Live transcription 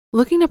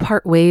Looking to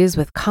part ways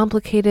with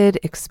complicated,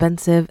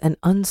 expensive, and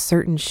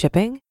uncertain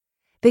shipping?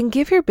 Then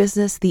give your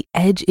business the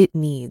edge it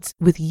needs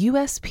with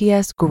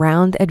USPS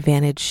Ground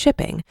Advantage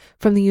shipping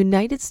from the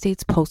United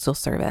States Postal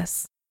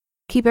Service.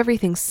 Keep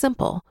everything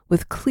simple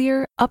with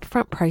clear,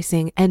 upfront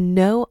pricing and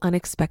no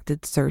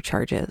unexpected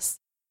surcharges.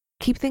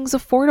 Keep things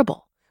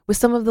affordable with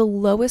some of the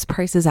lowest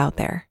prices out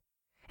there.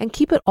 And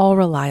keep it all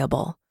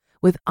reliable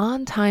with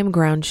on-time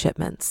ground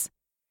shipments.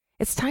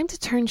 It's time to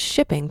turn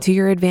shipping to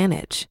your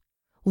advantage.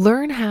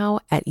 Learn how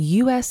at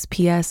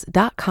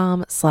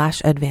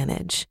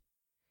USPS.com/advantage.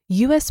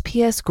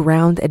 USPS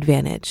Ground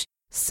Advantage.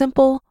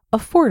 Simple,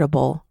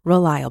 affordable,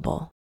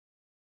 reliable.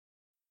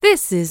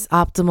 This is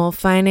Optimal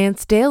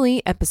Finance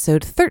Daily,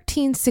 episode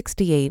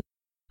 1368,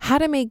 How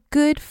to Make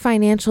Good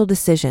Financial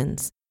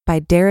Decisions by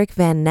Derick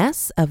Van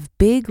Ness of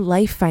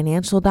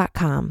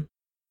BigLifeFinancial.com.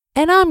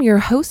 And I'm your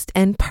host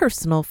and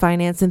personal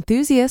finance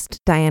enthusiast,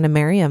 Diana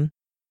Merriam.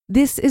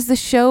 This is the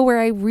show where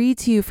I read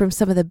to you from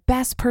some of the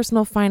best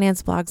personal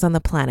finance blogs on the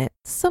planet,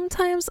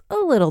 sometimes a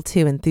little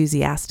too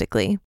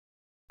enthusiastically.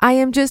 I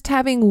am just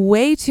having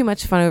way too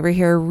much fun over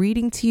here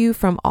reading to you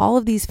from all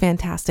of these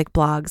fantastic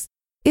blogs.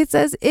 It's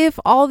as if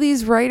all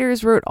these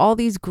writers wrote all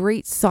these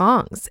great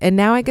songs, and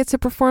now I get to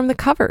perform the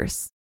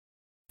covers.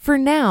 For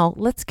now,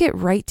 let's get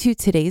right to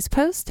today's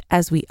post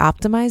as we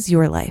optimize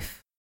your life.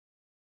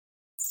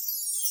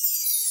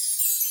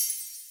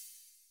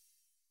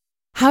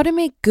 How to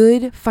Make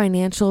Good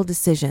Financial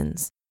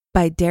Decisions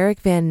by Derick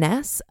Van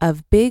Ness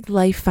of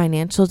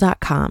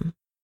BigLifeFinancial.com.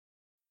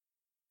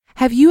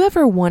 Have you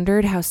ever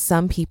wondered how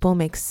some people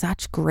make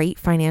such great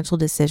financial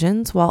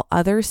decisions while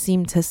others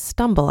seem to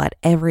stumble at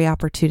every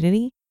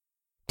opportunity?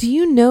 Do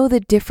you know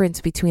the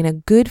difference between a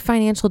good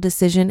financial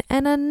decision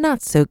and a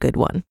not so good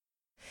one?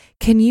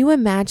 Can you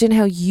imagine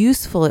how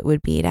useful it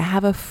would be to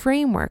have a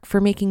framework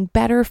for making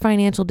better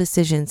financial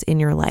decisions in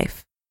your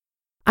life?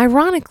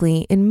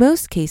 Ironically, in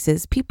most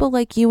cases, people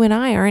like you and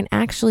I aren't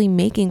actually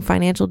making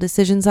financial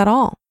decisions at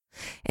all.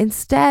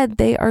 Instead,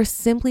 they are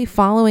simply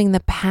following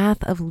the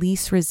path of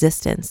least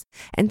resistance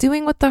and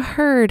doing what the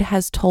herd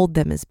has told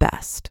them is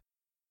best.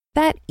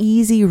 That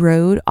easy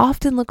road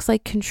often looks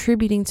like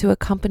contributing to a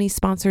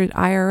company-sponsored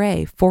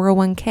IRA,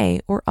 401k,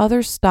 or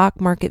other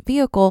stock market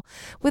vehicle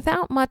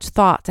without much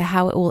thought to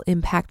how it will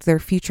impact their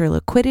future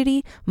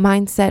liquidity,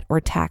 mindset, or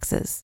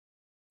taxes.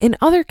 In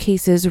other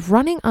cases,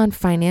 running on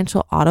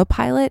financial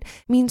autopilot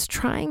means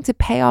trying to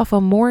pay off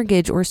a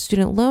mortgage or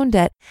student loan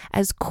debt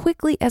as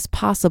quickly as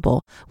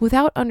possible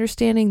without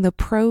understanding the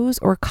pros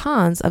or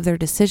cons of their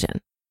decision.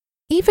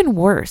 Even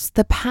worse,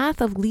 the path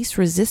of least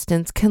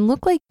resistance can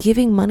look like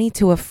giving money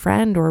to a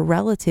friend or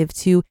relative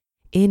to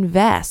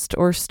invest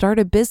or start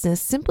a business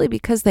simply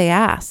because they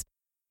asked.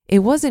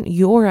 It wasn't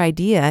your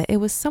idea, it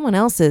was someone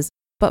else's.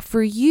 But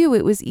for you,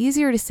 it was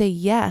easier to say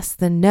yes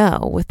than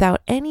no without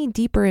any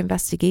deeper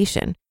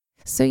investigation.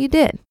 So you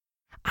did.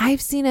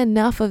 I've seen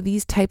enough of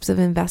these types of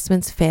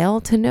investments fail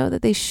to know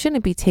that they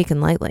shouldn't be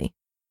taken lightly.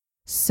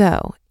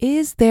 So,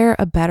 is there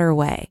a better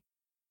way?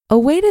 A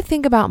way to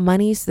think about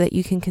money so that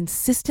you can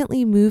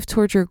consistently move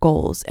towards your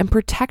goals and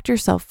protect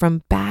yourself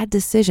from bad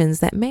decisions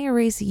that may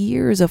erase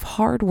years of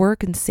hard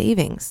work and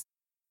savings?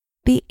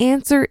 The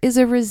answer is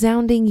a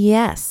resounding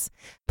yes,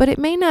 but it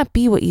may not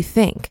be what you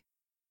think.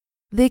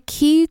 The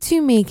key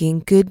to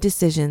making good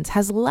decisions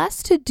has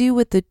less to do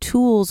with the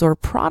tools or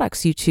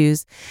products you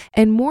choose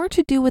and more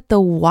to do with the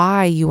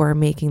why you are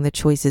making the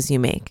choices you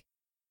make.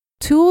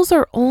 Tools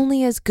are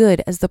only as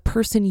good as the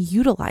person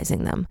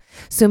utilizing them,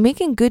 so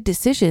making good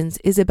decisions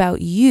is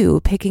about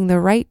you picking the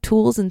right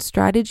tools and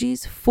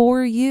strategies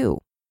for you.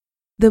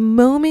 The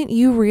moment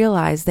you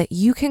realize that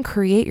you can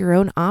create your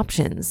own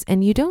options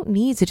and you don't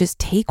need to just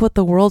take what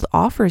the world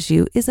offers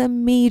you is a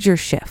major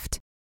shift.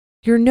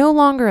 You're no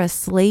longer a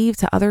slave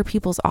to other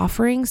people's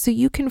offerings, so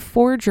you can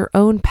forge your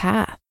own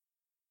path.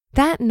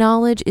 That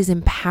knowledge is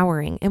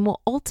empowering and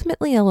will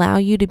ultimately allow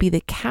you to be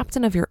the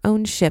captain of your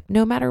own ship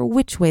no matter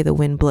which way the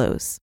wind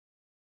blows.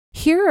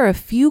 Here are a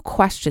few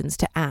questions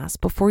to ask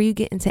before you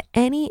get into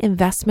any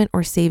investment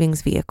or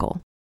savings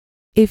vehicle.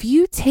 If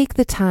you take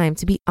the time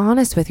to be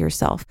honest with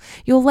yourself,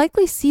 you'll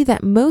likely see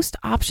that most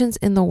options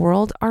in the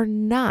world are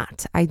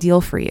not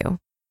ideal for you.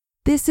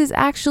 This is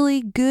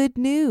actually good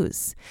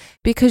news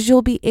because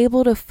you'll be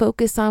able to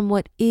focus on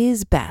what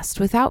is best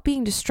without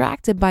being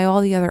distracted by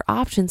all the other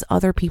options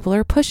other people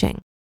are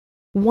pushing.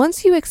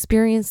 Once you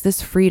experience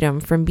this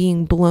freedom from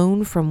being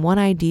blown from one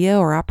idea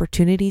or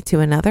opportunity to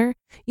another,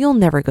 you'll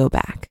never go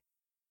back.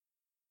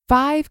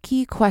 5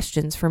 key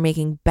questions for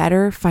making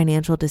better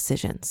financial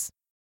decisions.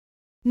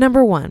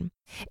 Number 1,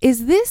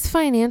 is this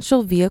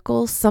financial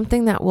vehicle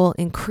something that will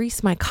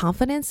increase my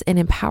confidence and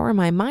empower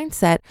my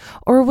mindset,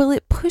 or will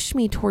it push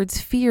me towards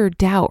fear,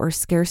 doubt, or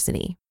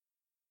scarcity?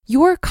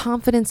 Your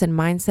confidence and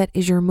mindset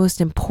is your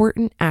most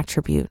important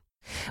attribute.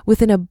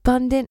 With an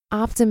abundant,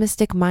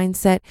 optimistic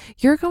mindset,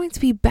 you're going to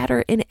be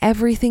better in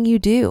everything you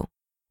do.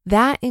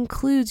 That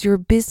includes your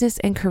business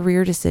and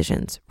career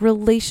decisions,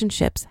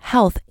 relationships,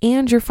 health,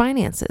 and your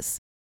finances.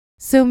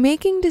 So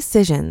making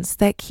decisions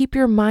that keep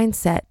your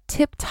mindset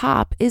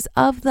tip-top is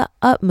of the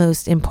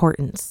utmost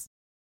importance.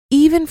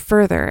 Even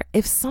further,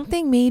 if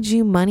something made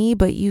you money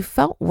but you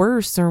felt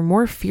worse or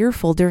more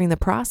fearful during the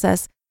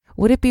process,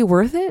 would it be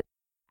worth it?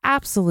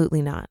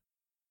 Absolutely not.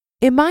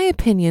 In my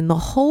opinion,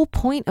 the whole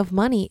point of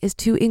money is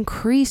to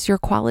increase your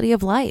quality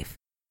of life.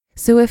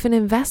 So if an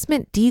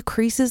investment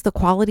decreases the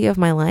quality of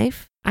my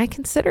life, I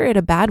consider it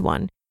a bad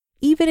one,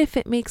 even if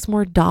it makes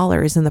more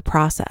dollars in the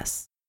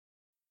process.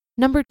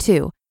 Number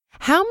 2,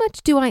 how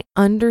much do I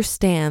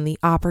understand the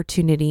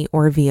opportunity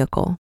or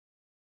vehicle?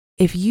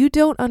 If you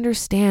don't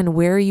understand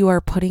where you are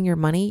putting your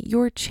money,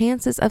 your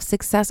chances of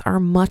success are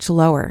much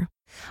lower.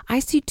 I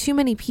see too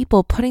many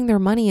people putting their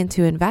money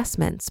into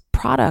investments,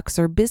 products,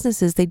 or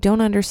businesses they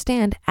don't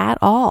understand at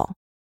all.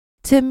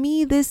 To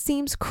me, this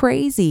seems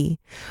crazy.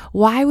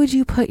 Why would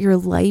you put your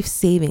life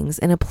savings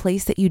in a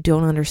place that you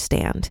don't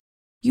understand?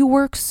 You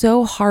work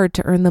so hard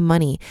to earn the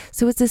money,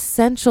 so it's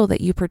essential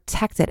that you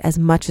protect it as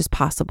much as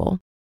possible.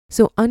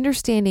 So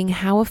understanding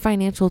how a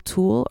financial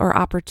tool or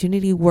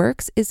opportunity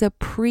works is a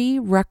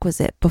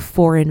prerequisite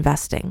before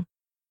investing.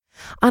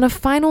 On a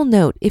final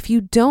note, if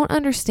you don't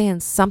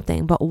understand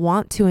something but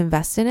want to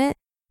invest in it,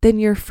 then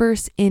your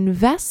first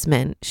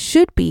investment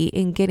should be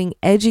in getting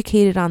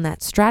educated on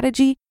that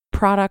strategy,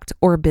 product,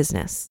 or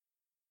business.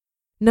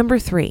 Number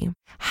 3,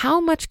 how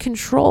much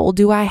control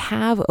do I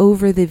have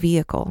over the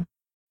vehicle?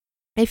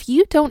 If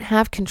you don't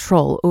have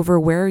control over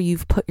where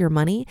you've put your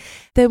money,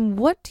 then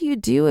what do you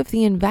do if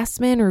the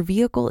investment or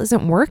vehicle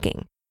isn't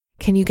working?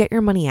 Can you get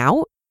your money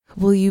out?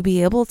 Will you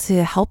be able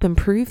to help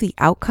improve the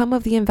outcome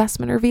of the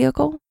investment or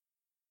vehicle?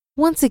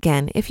 Once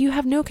again, if you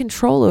have no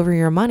control over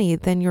your money,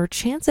 then your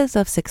chances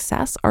of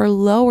success are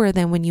lower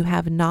than when you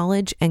have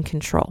knowledge and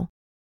control.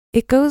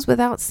 It goes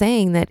without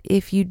saying that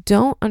if you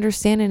don't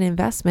understand an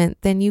investment,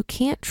 then you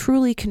can't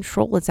truly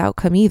control its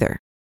outcome either.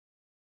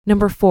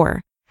 Number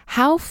 4,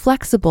 how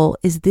flexible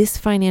is this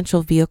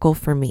financial vehicle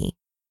for me?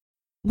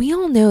 We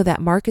all know that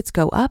markets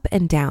go up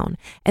and down,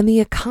 and the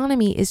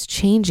economy is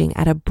changing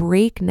at a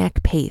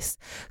breakneck pace,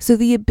 so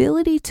the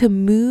ability to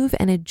move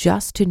and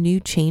adjust to new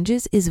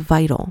changes is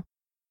vital.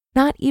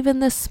 Not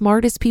even the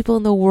smartest people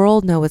in the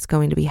world know what's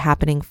going to be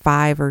happening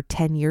 5 or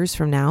 10 years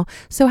from now,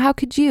 so how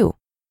could you?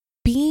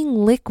 Being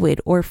liquid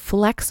or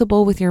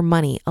flexible with your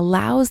money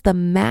allows the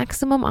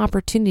maximum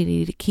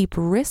opportunity to keep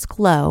risk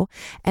low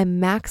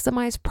and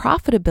maximize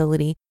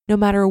profitability no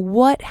matter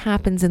what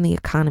happens in the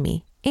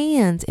economy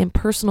and in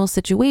personal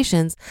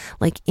situations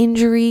like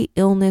injury,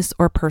 illness,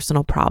 or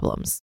personal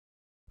problems.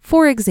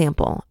 For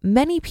example,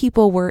 many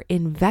people were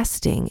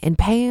investing and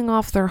paying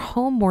off their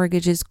home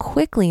mortgages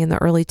quickly in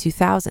the early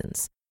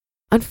 2000s.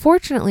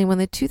 Unfortunately, when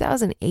the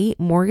 2008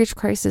 mortgage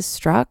crisis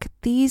struck,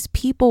 these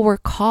people were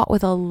caught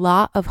with a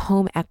lot of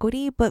home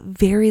equity but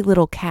very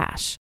little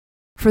cash.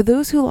 For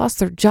those who lost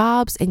their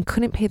jobs and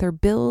couldn't pay their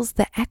bills,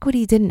 the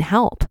equity didn't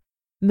help.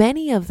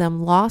 Many of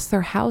them lost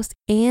their house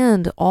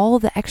and all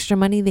the extra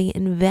money they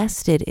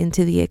invested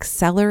into the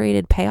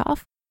accelerated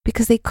payoff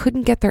because they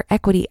couldn't get their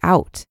equity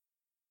out.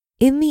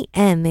 In the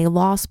end, they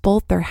lost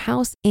both their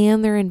house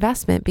and their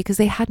investment because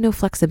they had no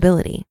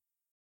flexibility.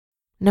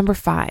 Number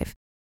 5,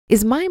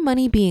 is my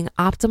money being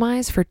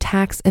optimized for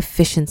tax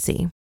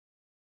efficiency?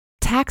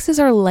 Taxes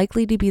are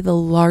likely to be the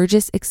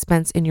largest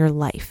expense in your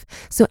life,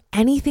 so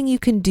anything you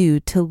can do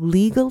to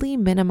legally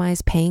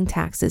minimize paying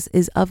taxes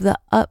is of the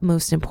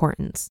utmost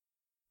importance.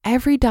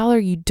 Every dollar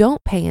you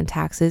don't pay in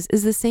taxes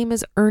is the same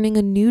as earning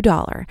a new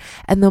dollar,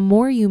 and the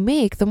more you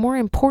make, the more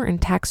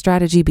important tax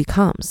strategy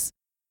becomes.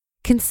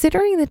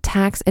 Considering the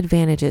tax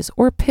advantages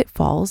or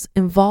pitfalls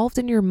involved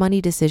in your money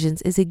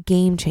decisions is a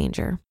game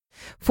changer.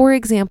 For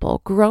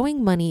example,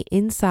 growing money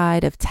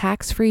inside of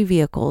tax-free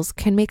vehicles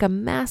can make a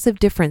massive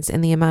difference in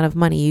the amount of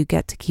money you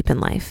get to keep in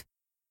life.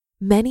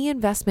 Many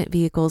investment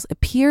vehicles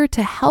appear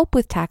to help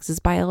with taxes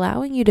by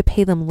allowing you to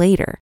pay them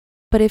later.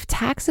 But if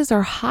taxes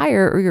are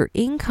higher or your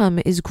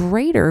income is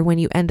greater when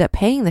you end up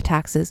paying the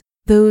taxes,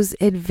 those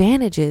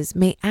advantages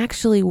may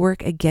actually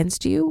work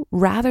against you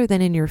rather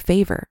than in your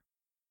favor.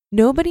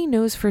 Nobody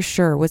knows for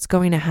sure what's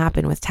going to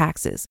happen with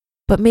taxes,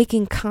 but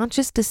making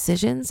conscious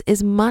decisions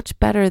is much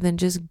better than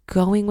just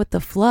going with the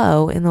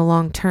flow in the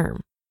long term.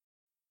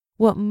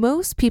 What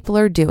most people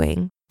are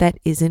doing that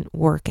isn't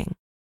working.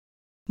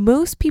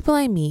 Most people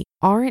I meet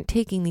aren't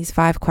taking these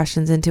 5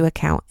 questions into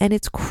account, and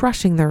it's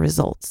crushing their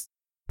results.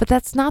 But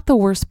that's not the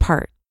worst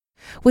part.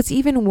 What's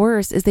even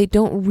worse is they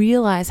don't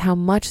realize how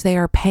much they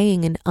are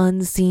paying in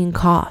unseen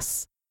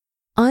costs.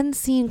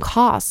 Unseen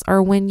costs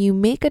are when you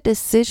make a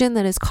decision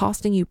that is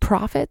costing you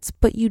profits,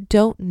 but you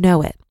don't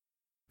know it.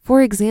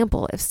 For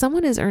example, if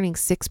someone is earning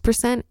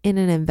 6% in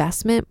an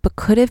investment but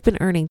could have been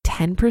earning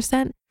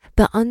 10%,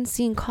 the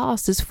unseen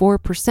cost is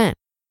 4%.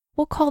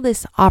 We'll call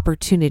this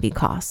opportunity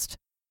cost.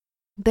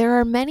 There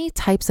are many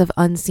types of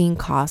unseen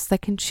costs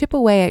that can chip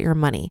away at your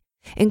money,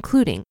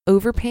 including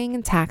overpaying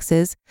in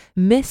taxes,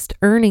 missed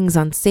earnings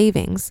on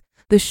savings,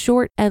 the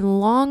short and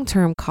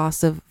long-term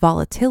costs of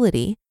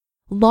volatility,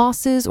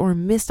 losses or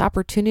missed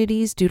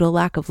opportunities due to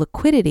lack of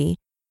liquidity,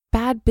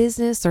 bad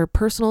business or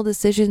personal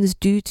decisions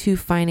due to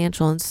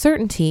financial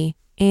uncertainty,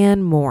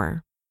 and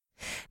more.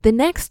 The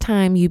next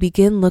time you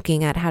begin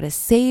looking at how to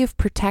save,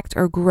 protect,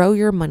 or grow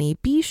your money,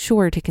 be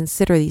sure to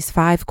consider these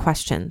 5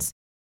 questions.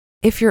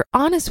 If you're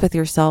honest with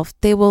yourself,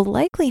 they will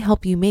likely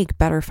help you make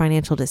better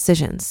financial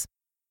decisions.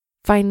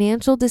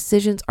 Financial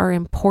decisions are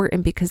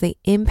important because they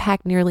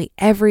impact nearly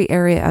every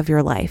area of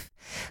your life.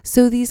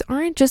 So these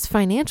aren't just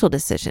financial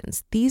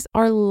decisions, these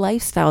are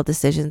lifestyle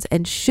decisions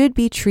and should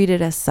be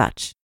treated as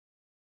such.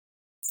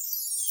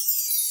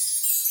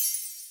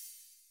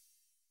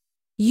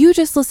 You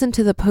just listened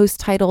to the post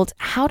titled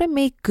How to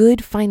Make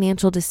Good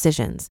Financial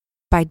Decisions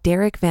by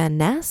Derick Van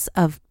Ness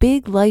of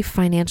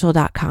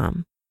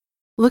BigLifeFinancial.com.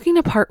 Looking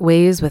to part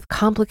ways with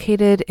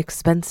complicated,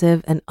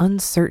 expensive, and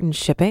uncertain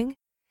shipping?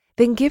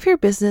 Then give your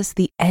business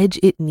the edge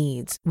it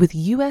needs with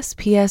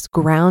USPS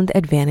Ground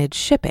Advantage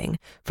shipping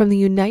from the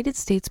United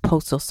States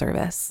Postal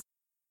Service.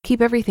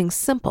 Keep everything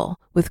simple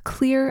with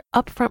clear,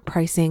 upfront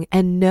pricing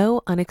and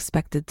no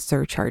unexpected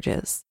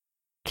surcharges.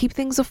 Keep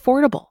things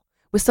affordable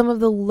with some of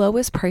the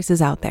lowest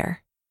prices out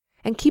there.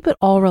 And keep it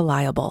all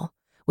reliable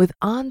with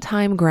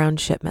on-time ground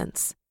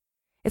shipments.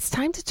 It's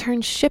time to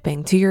turn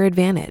shipping to your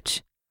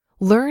advantage.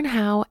 Learn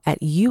how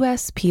at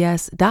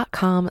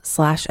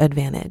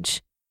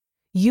USPS.com/advantage.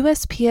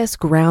 USPS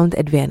Ground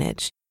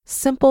Advantage.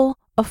 Simple,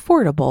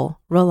 affordable,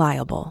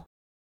 reliable.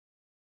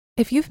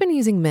 If you've been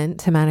using Mint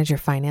to manage your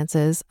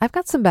finances, I've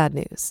got some bad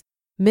news.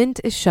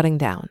 Mint is shutting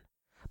down.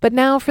 But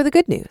now for the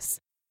good news.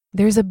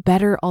 There's a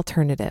better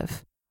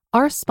alternative.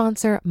 Our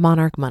sponsor,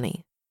 Monarch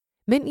Money.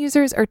 Mint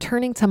users are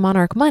turning to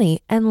Monarch Money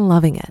and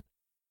loving it.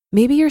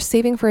 Maybe you're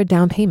saving for a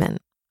down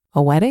payment,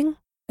 a wedding,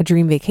 a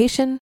dream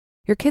vacation,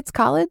 your kids'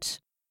 college.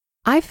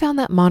 I've found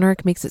that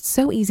Monarch makes it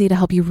so easy to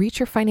help you reach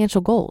your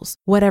financial goals,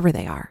 whatever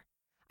they are.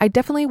 I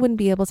definitely wouldn't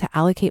be able to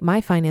allocate my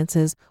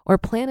finances or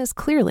plan as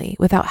clearly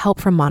without help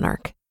from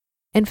Monarch.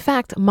 In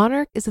fact,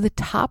 Monarch is the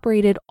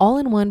top-rated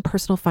all-in-one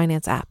personal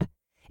finance app.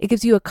 It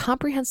gives you a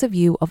comprehensive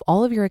view of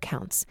all of your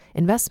accounts,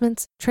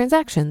 investments,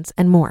 transactions,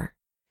 and more.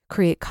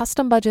 Create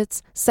custom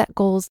budgets, set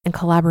goals, and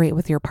collaborate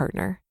with your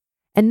partner.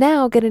 And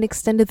now get an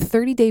extended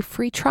 30-day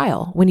free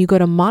trial when you go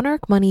to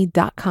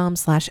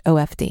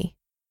monarchmoney.com/OFD.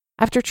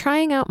 After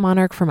trying out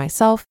Monarch for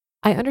myself,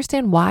 I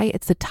understand why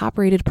it's the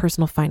top-rated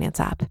personal finance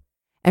app.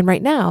 And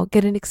right now,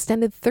 get an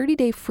extended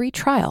 30-day free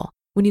trial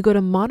when you go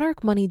to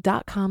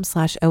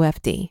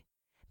monarchmoney.com/OFD.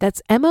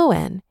 That's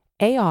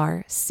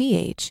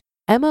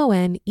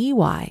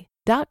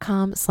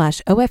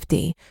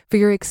monarchmoney.com/OFD for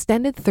your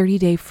extended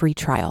 30-day free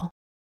trial.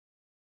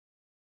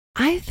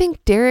 I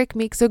think Derick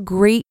makes a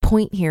great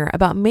point here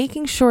about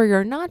making sure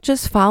you're not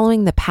just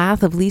following the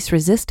path of least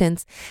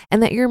resistance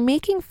and that you're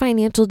making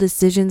financial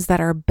decisions that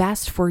are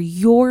best for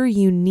your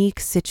unique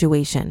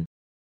situation.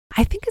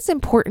 I think it's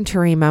important to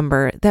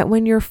remember that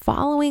when you're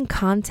following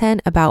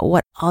content about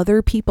what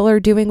other people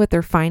are doing with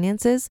their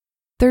finances,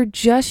 they're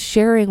just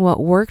sharing what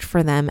worked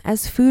for them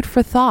as food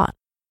for thought.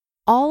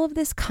 All of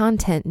this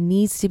content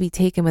needs to be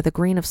taken with a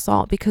grain of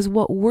salt because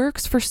what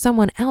works for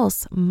someone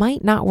else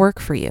might not work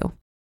for you.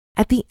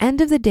 At the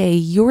end of the day,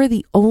 you're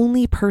the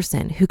only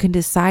person who can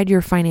decide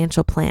your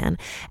financial plan,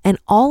 and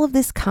all of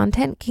this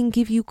content can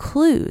give you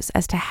clues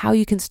as to how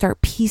you can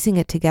start piecing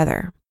it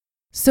together.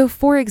 So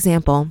for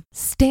example,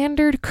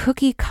 standard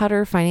cookie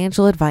cutter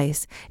financial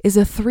advice is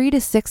a 3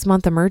 to 6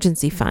 month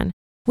emergency fund,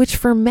 which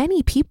for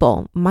many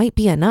people might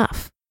be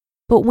enough.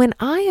 But when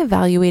I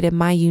evaluated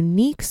my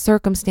unique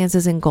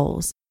circumstances and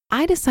goals,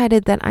 I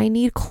decided that I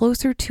need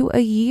closer to a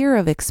year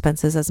of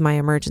expenses as my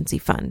emergency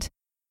fund.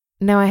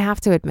 Now I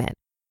have to admit,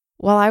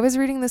 while I was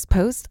reading this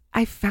post,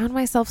 I found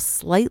myself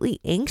slightly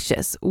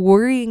anxious,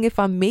 worrying if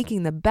I'm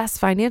making the best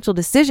financial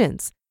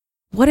decisions.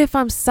 What if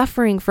I'm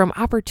suffering from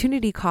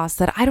opportunity costs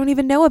that I don't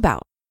even know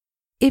about?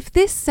 If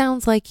this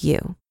sounds like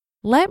you,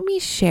 let me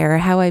share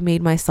how I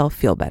made myself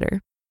feel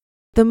better.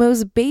 The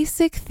most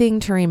basic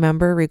thing to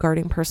remember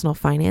regarding personal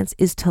finance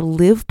is to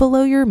live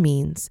below your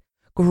means,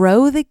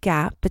 grow the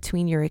gap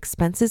between your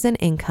expenses and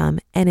income,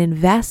 and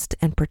invest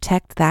and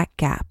protect that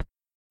gap.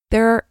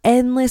 There are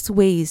endless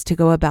ways to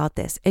go about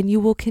this, and you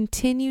will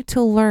continue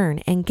to learn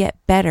and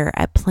get better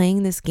at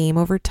playing this game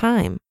over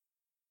time.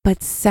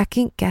 But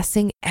second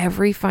guessing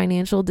every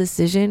financial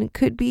decision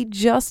could be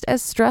just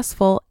as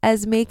stressful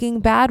as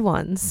making bad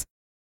ones.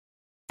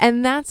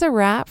 And that's a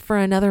wrap for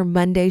another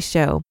Monday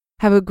show.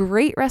 Have a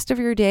great rest of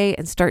your day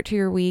and start to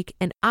your week,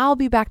 and I'll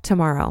be back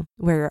tomorrow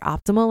where your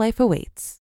optimal life awaits.